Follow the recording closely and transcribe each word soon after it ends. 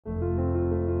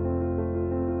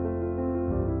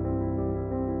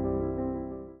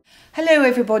Hello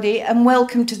everybody and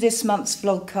welcome to this month's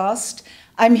vlogcast.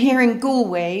 I'm here in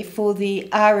Galway for the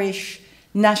Irish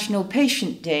National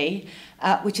Patient Day,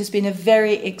 which has been a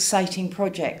very exciting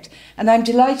project. And I'm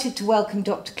delighted to welcome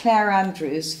Dr. Claire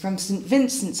Andrews from St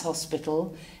Vincent's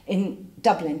Hospital in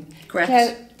Dublin. Correct.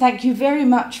 Claire, thank you very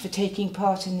much for taking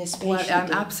part in this patient day.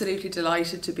 I'm absolutely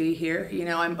delighted to be here. You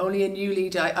know, I'm only a new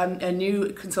lead, I'm a new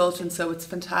consultant, so it's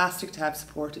fantastic to have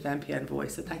support of MPN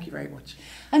Voice, so thank you very much.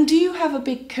 And do you have a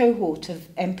big cohort of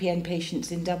MPN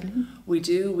patients in Dublin? We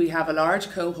do. We have a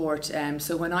large cohort.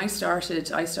 So when I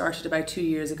started about 2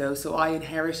 years ago, so I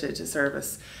inherited a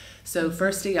service. So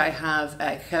firstly, I have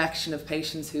a collection of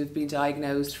patients who've been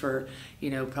diagnosed for,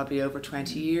 probably over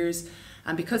 20 years.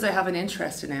 And because I have an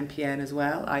interest in MPN as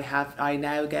well, I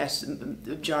now get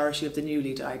the majority of the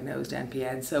newly diagnosed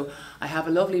MPN. So I have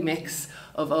a lovely mix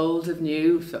of old and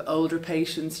new, older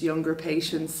patients, younger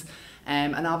patients.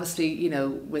 And obviously,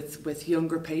 with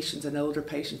younger patients and older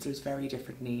patients, there's very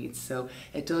different needs. So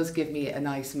it does give me a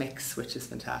nice mix, which is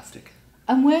fantastic.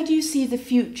 And where do you see the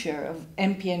future of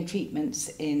MPN treatments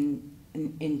in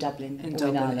Dublin?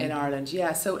 In Ireland,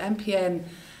 yeah. So MPN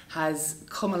has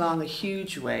come along a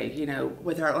huge way,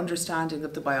 with our understanding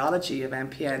of the biology of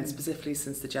MPN, specifically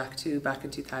since the JAK2 back in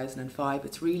 2005.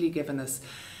 It's really given us,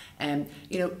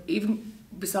 even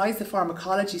besides the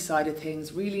pharmacology side of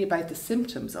things, really about the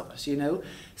symptoms of it,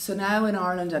 So now in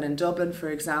Ireland and in Dublin, for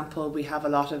example, we have a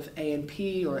lot of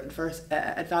ANP or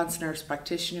advanced nurse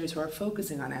practitioners who are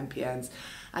focusing on MPNs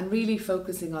and really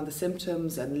focusing on the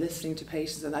symptoms and listening to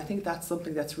patients. And I think that's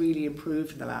something that's really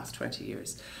improved in the last 20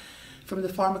 years. From the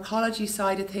pharmacology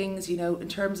side of things, in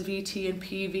terms of ET and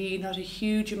PV, not a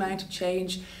huge amount of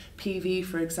change. PV,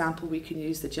 for example, we can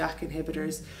use the JAK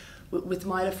inhibitors. With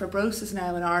myelofibrosis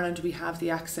now in Ireland, we have the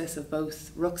access of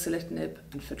both ruxolitinib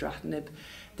and fedratinib.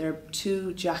 There are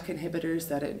 2 JAK inhibitors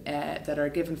that are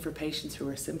given for patients who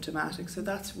are symptomatic, so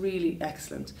that's really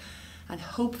excellent. And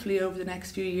hopefully over the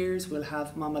next few years, we'll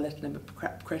have momelotinib and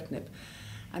pacritinib.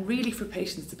 And really for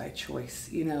patients, it's about choice.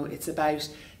 It's about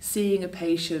seeing a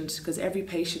patient, because every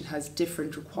patient has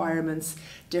different requirements,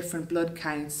 different blood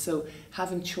counts, so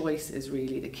having choice is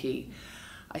really the key.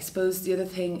 I suppose the other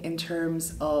thing in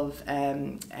terms of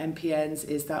MPNs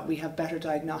is that we have better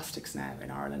diagnostics now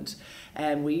in Ireland.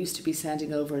 We used to be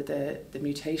sending over the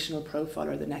mutational profile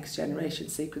or the next generation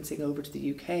sequencing over to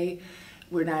the UK.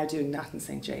 We're now doing that in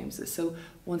St James's. So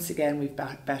once again, we've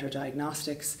better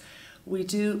diagnostics. We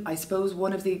do, I suppose,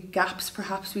 one of the gaps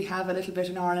perhaps we have a little bit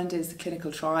in Ireland is the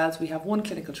clinical trials. We have one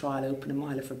clinical trial open in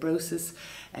myelofibrosis,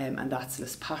 and that's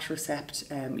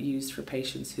luspatercept, used for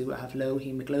patients who have low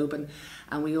hemoglobin.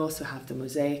 And we also have the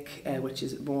Mosaic, which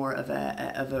is more of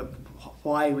a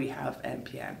why we have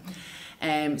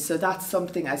MPN. So that's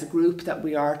something as a group that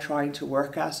we are trying to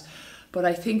work at. But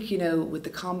I think, with the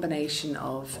combination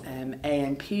of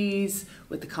ANPs,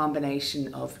 with the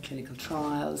combination of clinical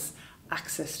trials,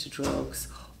 access to drugs,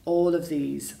 all of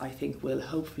these I think will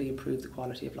hopefully improve the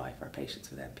quality of life of our patients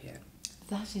with MPN.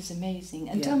 That is amazing.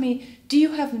 And tell me, do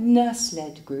you have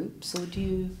nurse-led groups, or do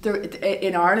you?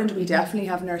 In Ireland, we definitely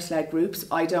have nurse-led groups.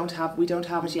 We don't have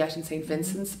it yet in St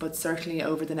Vincent's, but certainly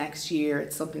over the next year,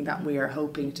 it's something that we are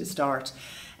hoping to start.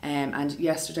 And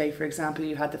yesterday, for example,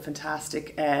 you had the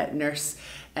fantastic nurse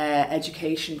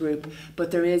education group, but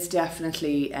there is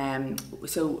definitely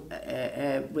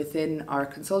within our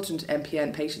consultant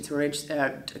MPN patients who are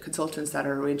consultants that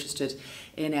are interested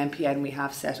in MPN, we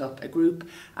have set up a group,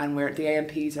 and where the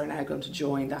ANPs are now going to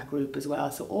join that group as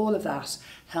well. So all of that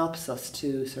helps us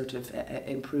to sort of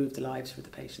improve the lives for the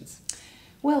patients.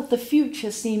 Well, the future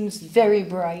seems very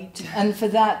bright, and for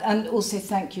that, and also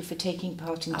thank you for taking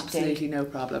part in today. Absolutely, no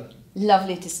problem.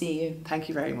 Lovely to see you. Thank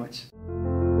you very much.